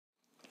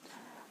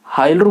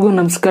ಎಲ್ರಿಗೂ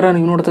ನಮಸ್ಕಾರ.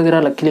 ನೀವು ನೋಡ್ತಾ ಇದ್ದೀರಾ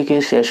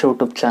ಲಕ್ಕೇಶ್ ಯಶ್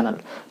ಯೂಟ್ಯೂಬ್ ಚಾನಲ್.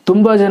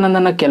 ತುಂಬ ಜನ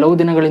ನನ್ನ ಕೆಲವು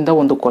ದಿನಗಳಿಂದ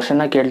ಒಂದು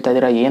ಕ್ವಶನ್ನ ಕೇಳ್ತಾ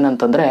ಇದ್ದೀರಾ,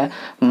 ಏನಂತಂದರೆ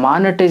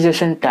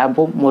ಮಾನಿಟೈಸೇಷನ್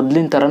ಟ್ಯಾಬು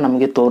ಮೊದಲಿನ ಥರ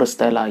ನಮಗೆ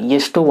ತೋರಿಸ್ತಾ ಇಲ್ಲ.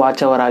 ಎಷ್ಟು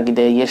ವಾಚ್ ಅವರ್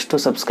ಆಗಿದೆ, ಎಷ್ಟು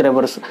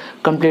ಸಬ್ಸ್ಕ್ರೈಬರ್ಸ್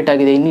ಕಂಪ್ಲೀಟ್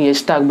ಆಗಿದೆ, ಇನ್ನು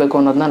ಎಷ್ಟು ಆಗಬೇಕು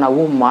ಅನ್ನೋದನ್ನ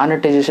ನಾವು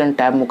ಮಾನಿಟೈಸೇಷನ್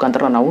ಟ್ಯಾಬ್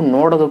ಮುಖಾಂತರ ನಾವು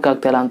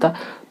ನೋಡೋದಕ್ಕಾಗ್ತಾಯಿಲ್ಲ ಅಂತ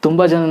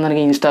ತುಂಬ ಜನ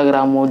ನನಗೆ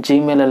ಇನ್ಸ್ಟಾಗ್ರಾಮು,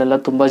 ಜಿಮೇಲಲ್ಲೆಲ್ಲ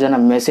ತುಂಬ ಜನ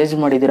ಮೆಸೇಜ್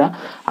ಮಾಡಿದ್ದೀರಾ.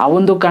 ಆ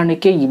ಒಂದು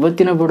ಕಾರಣಕ್ಕೆ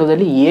ಇವತ್ತಿನ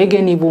ವಿಡಿಯೋದಲ್ಲಿ ಹೇಗೆ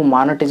ನೀವು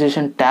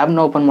ಮಾನಿಟೈಸೇಷನ್ ಟ್ಯಾಬ್ನ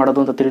ಓಪನ್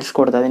ಮಾಡೋದು ಅಂತ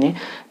ತಿಳಿಸ್ಕೊಡ್ತಾ ಇದ್ದೀನಿ.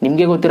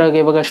 ನಿಮಗೆ ಗೊತ್ತಿರೋಗೆ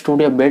ಇವಾಗ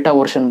ಸ್ಟುಡಿಯೋ ಬೇಟಾ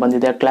ವರ್ಷನ್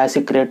ಬಂದಿದೆ.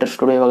 ಕ್ಲಾಸಿಕ್ ಕ್ರಿಯೇಟರ್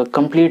ಸ್ಟುಡಿಯೋ ಇವಾಗ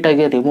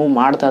ಕಂಪ್ಲೀಟಾಗಿ ರಿಮೂವ್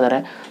ಮಾಡ್ತಾ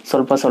ಇದ್ದಾರೆ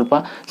ಸ್ವಲ್ಪ.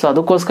 ಸೊ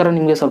ಅದಕ್ಕೋಸ್ಕರ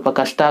ನಿಮಗೆ ಸ್ವಲ್ಪ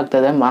ಕಷ್ಟ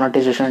ಆಗ್ತಾಯಿದೆ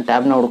ಮಾನಿಟೈಸೇಷನ್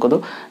ಟ್ಯಾಬ್ನ ಹುಡ್ಕೋದು.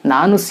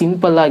 ನಾನು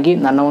ಸಿಂಪಲ್ಲಾಗಿ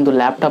ನನ್ನ ಒಂದು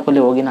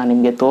ಲ್ಯಾಪ್ಟಾಪಲ್ಲಿ ಹೋಗಿ ನಾನು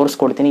ನಿಮಗೆ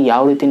ತೋರಿಸ್ಕೊಡ್ತೀನಿ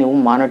ಯಾವ ರೀತಿ ನೀವು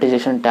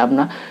ಮಾನಿಟೈಸೇಷನ್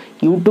ಟ್ಯಾಬ್ನ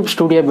ಯೂಟ್ಯೂಬ್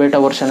ಸ್ಟುಡಿಯೋ ಬೇಟಾ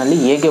ವರ್ಷನಲ್ಲಿ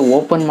ಹೇಗೆ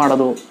ಓಪನ್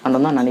ಮಾಡೋದು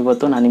ಅನ್ನೋದನ್ನ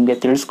ನಾನು ನಿಮಗೆ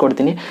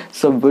ತಿಳಿಸ್ಕೊಡ್ತೀನಿ.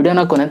 ಸೊ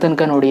ವಿಡಿಯೋನ ಕೊನೆ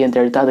ತನಕ ನೋಡಿ ಅಂತ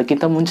ಹೇಳ್ತಾ,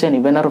 ಅದಕ್ಕಿಂತ ಮುಂಚೆ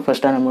ನೀವೇನಾದ್ರು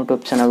ಫಸ್ಟ್ ನಮ್ಮ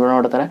ಯೂಟ್ಯೂಬ್ ಚಾನಲ್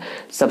ನೋಡ್ತಾರೆ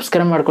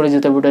ಸಬ್ಸ್ಕ್ರೈಬ್ ಮಾಡ್ಕೊಳ್ಳಿ,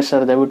 ಜೊತೆ ವಿಡಿಯೋ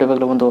ಸರ್ ದಯವಿಟ್ಟು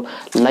ಇವಾಗಲೂ ಒಂದು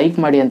ಲೈಕ್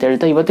ಮಾಡಿ ಅಂತ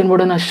ಹೇಳ್ತಾ ಇವತ್ತಿನ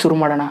ವಿಡಿಯೋನ ಶುರು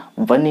ಮಾಡೋಣ.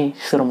 ಬನ್ನಿ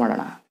ಶುರು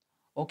ಮಾಡೋಣ.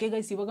 ಓಕೆ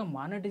ಗೈಸ್, ಇವಾಗ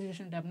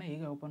ಮಾನಿಟೈಸೇಷನ್ ಟ್ಯಾಬ್ನ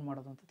ಹೇಗೆ ಓಪನ್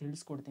ಮಾಡೋದು ಅಂತ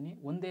ತಿಳಿಸ್ಕೊಡ್ತೀನಿ.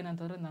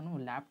 ಒಂದೇನಂತಂದರೆ ನಾನು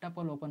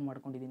ಲ್ಯಾಪ್ಟಾಪಲ್ಲಿ ಓಪನ್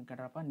ಮಾಡ್ಕೊಂಡಿದ್ದೀನಿ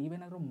ಕಣ್ರಪ್ಪ.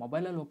 ನೀವೇನಾದರೂ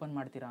ಮೊಬೈಲಲ್ಲಿ ಓಪನ್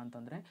ಮಾಡ್ತೀರಾ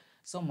ಅಂತಂದರೆ,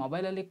 ಸೊ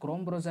ಮೊಬೈಲಲ್ಲಿ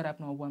ಕ್ರೋಮ್ ಬ್ರೌಸರ್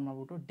ಆ್ಯಪ್ನ ಓಪನ್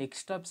ಮಾಡಿಬಿಟ್ಟು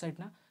ಡೆಸ್ಕ್ಟಾಪ್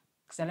ಸೈಟ್ನ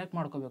ಸೆಲೆಕ್ಟ್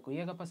ಮಾಡ್ಕೋಬೇಕು.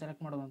 ಹೇಗಪ್ಪ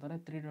ಸೆಲೆಕ್ಟ್ ಮಾಡೋದು ಅಂತಂದರೆ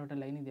 3 ಡಾಟ್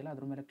ಲೈನ್ ಇದೆಯಲ್ಲ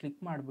ಅದ್ರ ಮೇಲೆ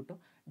ಕ್ಲಿಕ್ ಮಾಡಿಬಿಟ್ಟು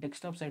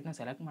ಡೆಸ್ಕ್ಟಾಪ್ ಸೈಟ್ನ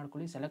ಸೆಲೆಕ್ಟ್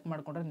ಮಾಡ್ಕೊಳ್ಳಿ. ಸೆಲೆಕ್ಟ್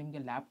ಮಾಡಿಕೊಂಡ್ರೆ ನಿಮಗೆ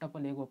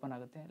ಲ್ಯಾಪ್ಟಾಪಲ್ಲಿ ಹೇಗೆ ಓಪನ್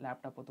ಆಗುತ್ತೆ,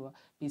 ಲ್ಯಾಪ್ಟಾಪ್ ಅಥವಾ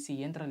PC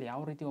ಯಂತ್ರದಲ್ಲಿ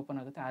ಯಾವ ರೀತಿ ಓಪನ್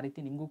ಆಗುತ್ತೆ ಆ ರೀತಿ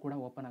ನಿಮಗೂ ಕೂಡ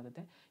ಓಪನ್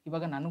ಆಗುತ್ತೆ.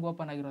 ಇವಾಗ ನನಗೂ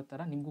ಓಪನ್ ಆಗಿರೋ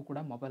ಥರ ನಿಮಗೂ ಕೂಡ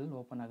ಮೊಬೈಲಲ್ಲಿ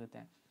ಓಪನ್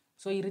ಆಗುತ್ತೆ.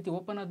 ಸೊ ಈ ರೀತಿ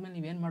ಓಪನ್ ಆದಮೇಲೆ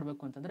ನೀವೇನು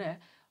ಮಾಡಬೇಕು ಅಂತಂದರೆ,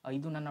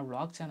 ಇದು ನನ್ನ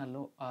ವ್ಲಾಗ್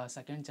ಚಾನಲ್ಲು,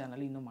 ಸೆಕೆಂಡ್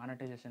ಚಾನಲ್, ಇನ್ನೂ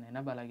ಮಾನಿಟೈಸೇಷನ್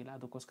ಎನೇಬಲ್ ಆಗಿಲ್ಲ,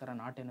 ಅದಕ್ಕೋಸ್ಕರ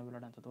ನಾಟ್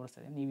ಎನೇಬಲ್ಡ್ ಅಂತ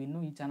ತೋರಿಸ್ತಾ ಇದೆ. ನೀವು ಇನ್ನೂ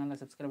ಈ ಚಾನಲ್ನ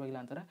ಸಬ್ಸ್ಕ್ರೈಬ್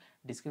ಆಗಿಲ್ಲ ಅಂತಾರೆ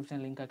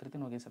ಡಿಸ್ಕ್ರಿಪ್ಷನ್ ಲಿಂಕ್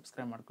ಹಾಕಿರ್ತೀನಿ, ಹೋಗಿ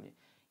ಸಬ್ಸ್ಕ್ರೈಬ್ ಮಾಡ್ಕೊಳ್ಳಿ.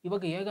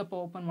 ಇವಾಗ ಹೇಗಪ್ಪ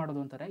ಓಪನ್ ಮಾಡೋದು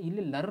ಅಂತಾರೆ,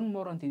 ಇಲ್ಲಿ ಲರ್ನ್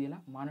ಮೋರ್ ಅಂತಿದೆಯಲ್ಲ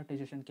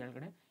ಮಾನಿಟೈಸೇಷನ್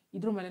ಕೆಳಗಡೆ,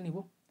 ಇದ್ರ ಮೇಲೆ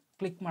ನೀವು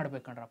ಕ್ಲಿಕ್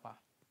ಮಾಡ್ಬೇಕಂಡ್ರಪ್ಪ.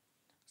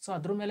 ಸೊ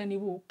ಅದ್ರ ಮೇಲೆ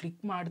ನೀವು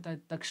ಕ್ಲಿಕ್ ಮಾಡ್ತಾ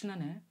ಇದ್ದ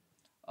ತಕ್ಷಣವೇ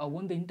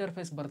ಒಂದು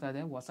ಇಂಟರ್ಫೇಸ್ ಬರ್ತಾ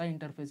ಇದೆ. ಹೊಸ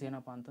ಇಂಟರ್ಫೇಸ್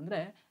ಏನಪ್ಪ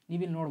ಅಂತಂದರೆ,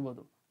 ನೀವಿಲ್ಲಿ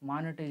ನೋಡ್ಬೋದು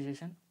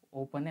ಮಾನಿಟೈಸೇಷನ್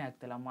ಓಪನ್ನೇ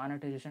ಆಗ್ತಾಯಿಲ್ಲ.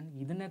 ಮಾನಿಟೈಸೇಷನ್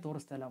ಇದನ್ನೇ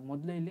ತೋರಿಸ್ತಾ ಇಲ್ಲ.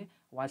 ಮೊದಲು ಇಲ್ಲಿ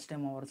watch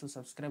time hours,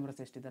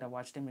 subscribers ಎಷ್ಟಿದ್ದಾರೆ,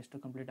 watch time ಎಷ್ಟು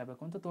ಕಂಪ್ಲೀಟ್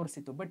ಆಗಬೇಕು ಅಂತ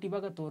ತೋರಿಸ್ತಿತ್ತು. ಬಟ್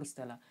ಇವಾಗ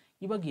ತೋರಿಸ್ತಾ ಇಲ್ಲ.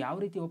 ಇವಾಗ ಯಾವ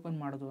ರೀತಿ ಓಪನ್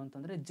ಮಾಡೋದು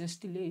ಅಂತಂದರೆ,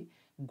 ಜಸ್ಟ್ ಇಲ್ಲಿ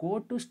ಗೋ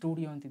ಟು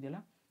ಸ್ಟುಡಿಯೋ ಅಂತಿದೆಯಲ್ಲ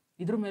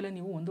ಇದ್ರ ಮೇಲೆ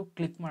ನೀವು ಒಂದು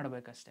ಕ್ಲಿಕ್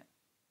ಮಾಡಬೇಕಷ್ಟೆ.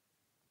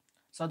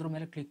 ಸೊ ಅದ್ರ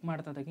ಮೇಲೆ ಕ್ಲಿಕ್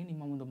ಮಾಡ್ತಾದಾಗೆ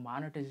ನಿಮ್ಮ ಒಂದು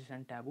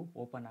ಮಾನಿಟೈಸೇಷನ್ ಟ್ಯಾಬು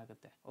ಓಪನ್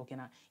ಆಗುತ್ತೆ.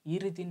 ಓಕೆನಾ, ಈ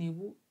ರೀತಿ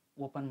ನೀವು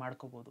ಓಪನ್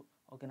ಮಾಡ್ಕೋಬೋದು.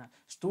 ಓಕೆನಾ,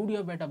 ಸ್ಟುಡಿಯೋ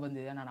ಬೇಟಾ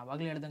ಬಂದಿದೆ. ನಾನು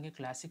ಅವಾಗಲೇ ಹೇಳ್ದಂಗೆ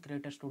ಕ್ಲಾಸಿಕ್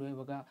ಕ್ರಿಯೇಟರ್ ಸ್ಟುಡಿಯೋ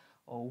ಇವಾಗ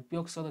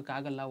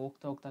ಉಪಯೋಗಿಸೋದಕ್ಕಾಗಲ್ಲ,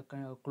 ಹೋಗ್ತಾ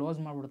ಕ್ಲೋಸ್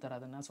ಮಾಡಿಬಿಡ್ತಾರೆ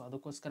ಅದನ್ನು. ಸೊ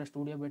ಅದಕ್ಕೋಸ್ಕರ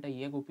ಸ್ಟುಡಿಯೋ ಬೇಟಾ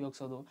ಹೇಗೆ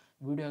ಉಪಯೋಗಿಸೋದು,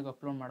 ವೀಡಿಯೋಗೆ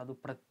ಅಪ್ಲೋಡ್ ಮಾಡೋದು,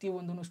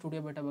 ಪ್ರತಿಯೊಂದೂ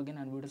ಸ್ಟುಡಿಯೋ ಬೇಟಾ ಬಗ್ಗೆ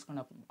ನಾನು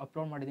ವೀಡಿಯೋಸ್ಗಳನ್ನ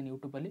ಅಪ್ಲೋಡ್ ಮಾಡಿದ್ದೀನಿ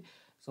ಯೂಟ್ಯೂಬಲ್ಲಿ.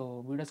 ಸೊ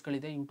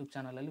ವೀಡಿಯೋಸ್ಗಳಿದೆ ಯೂಟ್ಯೂಬ್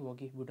ಚಾನಲಲ್ಲಿ,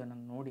 ಹೋಗಿ ವೀಡಿಯೋನ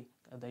ನೋಡಿ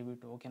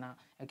ದಯವಿಟ್ಟು. ಓಕೆನಾ,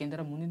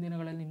 ಯಾಕೆಂದರೆ ಮುಂದಿನ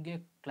ದಿನಗಳಲ್ಲಿ ನಿಮಗೆ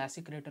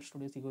ಕ್ಲಾಸಿಕ್ ಕ್ರಿಯೇಟರ್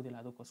ಸ್ಟುಡಿಯೋ ಸಿಗೋದಿಲ್ಲ.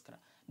 ಅದಕ್ಕೋಸ್ಕರ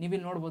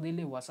ನೀವಿಲ್ಲಿ ನೋಡ್ಬೋದು,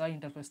 ಇಲ್ಲಿ ಹೊಸ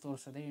ಇಂಟರ್ಫೇಸ್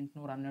ತೋರಿಸ್ತದೆ.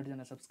 812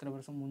 ಜನ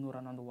ಸಬ್ಸ್ಕ್ರೈಬರ್ಸು,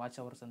 311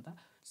 ವಾಚ್ ಅವರ್ಸ್ ಅಂತ.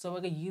 ಸೊ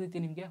ಅವಾಗ ಈ ರೀತಿ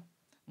ನಿಮಗೆ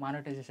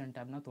ಮಾನಿಟೈಸೇಷನ್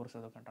ಟ್ಯಾಬ್ನ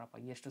ತೋರಿಸೋದು ಕಣ್ರಪ್ಪ.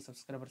 ಎಷ್ಟು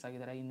ಸಬ್ಸ್ಕ್ರೈಬರ್ಸ್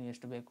ಆಗಿದ್ದಾರೆ, ಇನ್ನು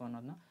ಎಷ್ಟು ಬೇಕು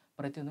ಅನ್ನೋದನ್ನ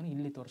ಪ್ರತಿಯೊಂದನ್ನು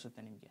ಇಲ್ಲಿ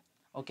ತೋರಿಸುತ್ತೆ ನಿಮಗೆ.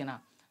 ಓಕೆನಾ,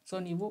 ಸೊ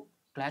ನೀವು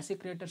ಕ್ಲಾಸಿಕ್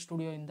ಕ್ರಿಯೇಟರ್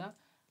ಸ್ಟುಡಿಯೋಯಿಂದ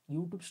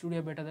ಯೂಟ್ಯೂಬ್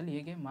ಸ್ಟುಡಿಯೋ ಬೇಟಾದಲ್ಲಿ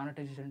ಹೇಗೆ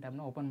ಮಾನಿಟೈಸೇಷನ್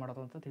ಟ್ಯಾಬ್ನ ಓಪನ್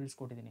ಮಾಡೋದು ಅಂತ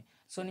ತಿಳಿಸ್ಕೊಟ್ಟಿದ್ದೀನಿ.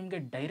 ಸೊ ನಿಮಗೆ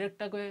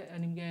ಡೈರೆಕ್ಟಾಗಿ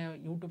ನಿಮಗೆ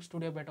ಯೂಟ್ಯೂಬ್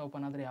ಸ್ಟುಡಿಯೋ ಬೇಟಾ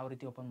ಓಪನ್ ಆದರೆ ಯಾವ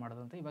ರೀತಿ ಓಪನ್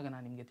ಮಾಡೋದು ಅಂತ ಇವಾಗ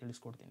ನಾನು ನಿಮಗೆ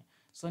ತಿಳಿಸ್ಕೊಡ್ತೀನಿ.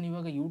 ಸೊ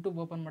ನೀವಾಗ ಯೂಟ್ಯೂಬ್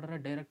ಓಪನ್ ಮಾಡಿದ್ರೆ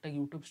ಡೈರೆಕ್ಟಾಗಿ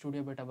ಯೂಟ್ಯೂಬ್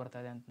ಸ್ಟುಡಿಯೋ ಬೇಟಾ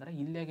ಬರ್ತಾ ಇದೆ ಅಂತಂದರೆ,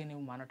 ಇಲ್ಲಿಗೆ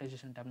ನೀವು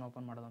ಮಾನಿಟೈಸೇಷನ್ ಟ್ಯಾಬ್ನ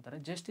ಓಪನ್ ಮಾಡೋದು ಅಂತಾರೆ.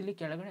 ಜಸ್ಟ್ ಇಲ್ಲಿ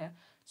ಕೆಳಗಡೆ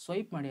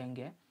ಸ್ವೈಪ್ ಮಾಡಿ,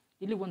 ಹಂಗೆ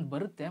ಇಲ್ಲಿ ಒಂದು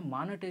ಬರುತ್ತೆ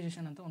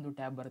ಮಾನಿಟೈಸೇಷನ್ ಅಂತ ಒಂದು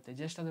ಟ್ಯಾಬ್ ಬರುತ್ತೆ.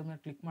 ಜಸ್ಟ್ ಅದ್ರ ಮೇಲೆ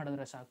ಕ್ಲಿಕ್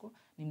ಮಾಡಿದ್ರೆ ಸಾಕು,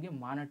 ನಿಮಗೆ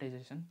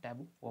ಮಾನಿಟೈಸೇಷನ್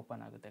ಟ್ಯಾಬು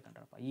ಓಪನ್ ಆಗುತ್ತೆ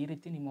ಕಣ್ರಪ್ಪ. ಈ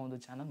ರೀತಿ ನಿಮ್ಮ ಒಂದು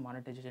ಚಾನಲ್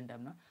ಮಾನಿಟೈಸೇಷನ್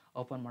ಟ್ಯಾಬ್ನ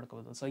ಓಪನ್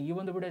ಮಾಡ್ಕೋಬೋದು. ಸೊ ಈ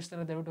ಒಂದು ವಿಡಿಯೋ ಇಷ್ಟ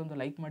ದಯವಿಟ್ಟು ಒಂದು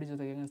ಲೈಕ್ ಮಾಡಿ,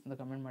 ಜೊತೆಗೆ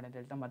ಕಮೆಂಟ್ ಮಾಡಿ ಅಂತ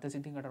ಹೇಳ್ತಾ ಮತ್ತೆ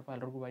ಸಿಗ್ತೀನಿ ಕಣ್ರಪ್ಪ.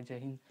 ಎಲ್ರಿಗೂ ಬೈ, ಜೈ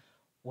ಹಿಂದ್,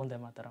 ಒಂದೇ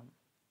ಮಾತರಂ.